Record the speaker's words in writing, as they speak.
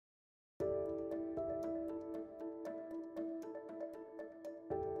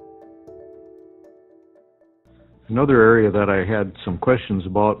Another area that I had some questions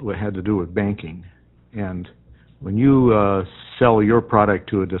about had to do with banking. And when you sell your product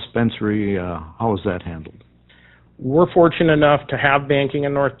to a dispensary, how is that handled? We're fortunate enough to have banking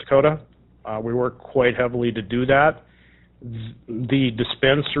in North Dakota. We work quite heavily to do that. The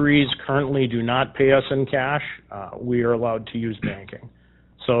dispensaries currently do not pay us in cash. We are allowed to use banking.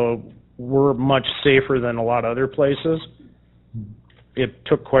 So we're much safer than a lot of other places. It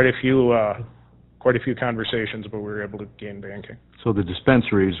took quite a few conversations, but we were able to gain banking. So the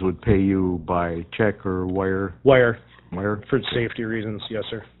dispensaries would pay you by check or wire? Wire. Wire? For safety reasons, yes,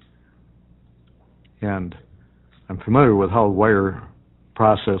 sir. And I'm familiar with how the wire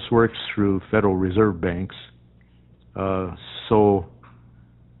process works through Federal Reserve banks. So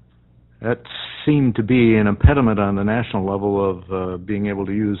that seemed to be an impediment on the national level of being able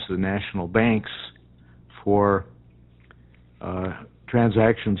to use the national banks for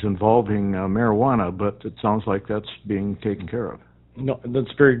transactions involving marijuana, but it sounds like that's being taken care of. No, that's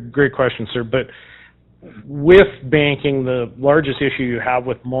a very great question, sir. But with banking, the largest issue you have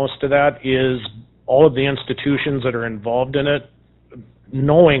with most of that is all of the institutions that are involved in it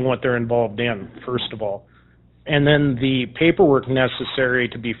knowing what they're involved in, first of all. And then the paperwork necessary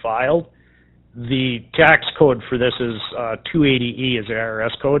to be filed. The tax code for this is 280E is the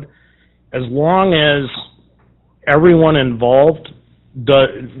IRS code. As long as everyone involved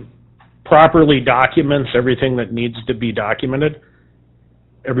properly documents everything that needs to be documented,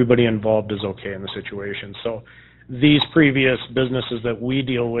 everybody involved is okay in the situation. So these previous businesses that we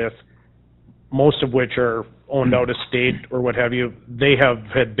deal with, most of which are owned out of state or what have you, they have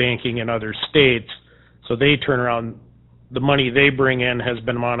had banking in other states. So they turn around, the money they bring in has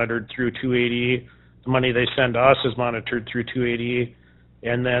been monitored through 280E. The money they send to us is monitored through 280E.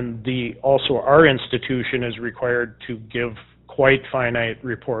 And then also our institution is required to give quite finite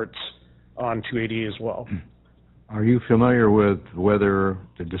reports on 280E as well. Are you familiar with whether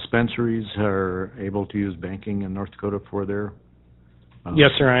the dispensaries are able to use banking in North Dakota for their...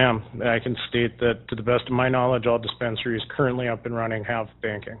 Yes, sir, I am. I can state that to the best of my knowledge, all dispensaries currently up and running have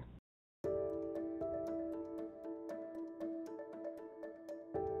banking.